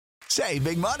Save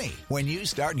big money when you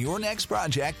start your next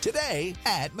project today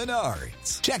at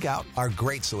Menards. Check out our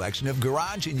great selection of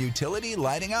garage and utility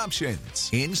lighting options.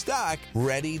 In stock,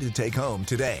 ready to take home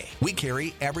today. We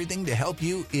carry everything to help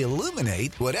you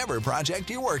illuminate whatever project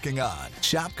you're working on.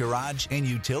 Shop garage and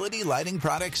utility lighting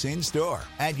products in store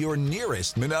at your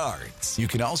nearest Menards. You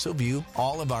can also view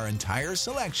all of our entire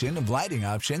selection of lighting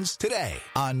options today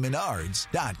on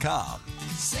Menards.com.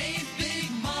 Save big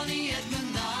money at Menards.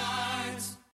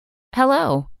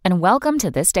 Hello, and welcome to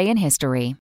This Day in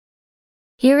History.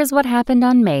 Here is what happened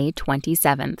on May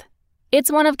 27th.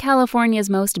 It's one of California's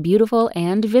most beautiful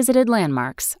and visited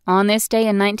landmarks. On this day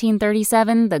in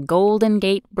 1937, the Golden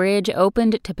Gate Bridge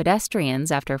opened to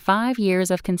pedestrians after 5 years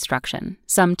of construction.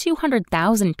 Some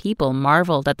 200,000 people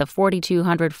marveled at the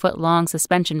 4,200-foot-long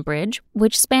suspension bridge,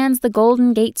 which spans the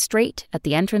Golden Gate Strait at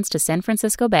the entrance to San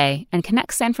Francisco Bay and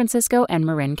connects San Francisco and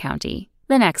Marin County.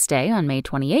 The next day, on May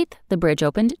 28th, the bridge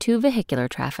opened to vehicular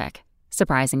traffic.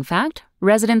 Surprising fact,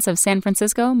 residents of San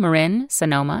Francisco, Marin,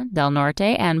 Sonoma, Del Norte,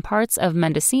 and parts of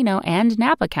Mendocino and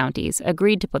Napa counties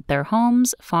agreed to put their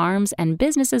homes, farms, and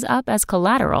businesses up as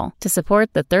collateral to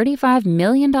support the $35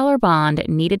 million bond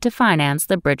needed to finance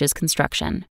the bridge's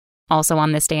construction. Also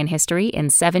on this day in history, in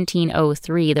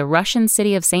 1703, the Russian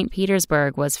city of St.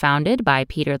 Petersburg was founded by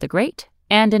Peter the Great.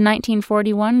 And in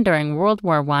 1941, during World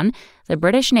War I, the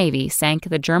British Navy sank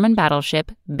the German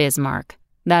battleship Bismarck.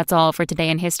 That's all for today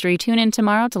in history. Tune in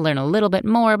tomorrow to learn a little bit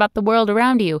more about the world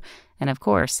around you. And of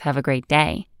course, have a great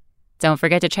day. Don't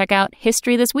forget to check out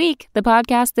History This Week, the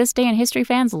podcast This Day in History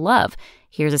fans love.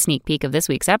 Here's a sneak peek of this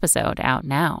week's episode out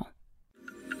now.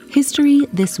 History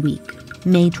This Week,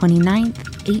 May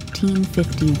 29th,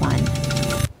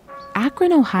 1851.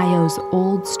 Akron, Ohio's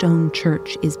Old Stone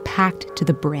Church is packed to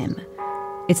the brim.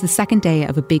 It's the second day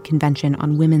of a big convention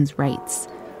on women's rights.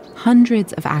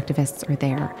 Hundreds of activists are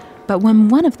there, but when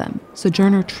one of them,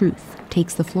 Sojourner Truth,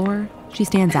 takes the floor, she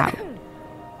stands out.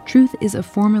 Truth is a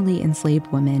formerly enslaved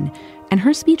woman, and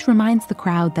her speech reminds the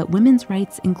crowd that women's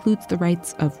rights includes the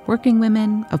rights of working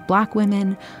women, of black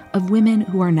women, of women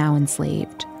who are now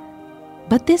enslaved.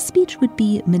 But this speech would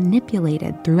be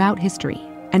manipulated throughout history,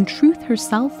 and Truth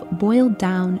herself boiled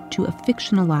down to a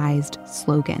fictionalized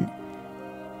slogan.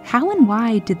 How and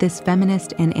why did this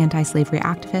feminist and anti-slavery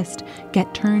activist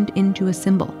get turned into a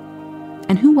symbol?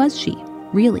 And who was she,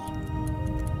 really?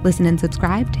 Listen and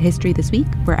subscribe to History This Week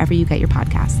wherever you get your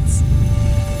podcasts.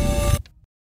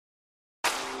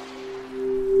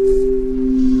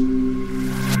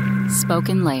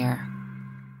 Spoken Layer.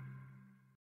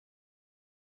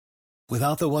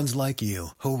 Without the ones like you,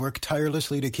 who work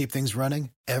tirelessly to keep things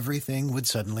running, everything would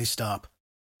suddenly stop.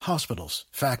 Hospitals,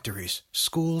 factories,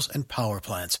 schools, and power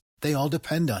plants, they all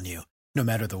depend on you. No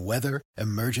matter the weather,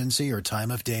 emergency, or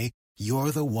time of day, you're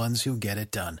the ones who get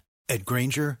it done. At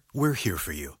Grainger, we're here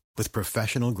for you with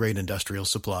professional-grade industrial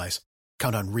supplies.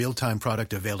 Count on real-time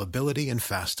product availability and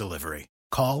fast delivery.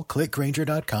 Call, click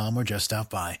Grainger.com, or just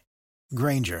stop by.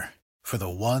 Grainger, for the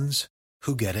ones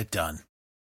who get it done.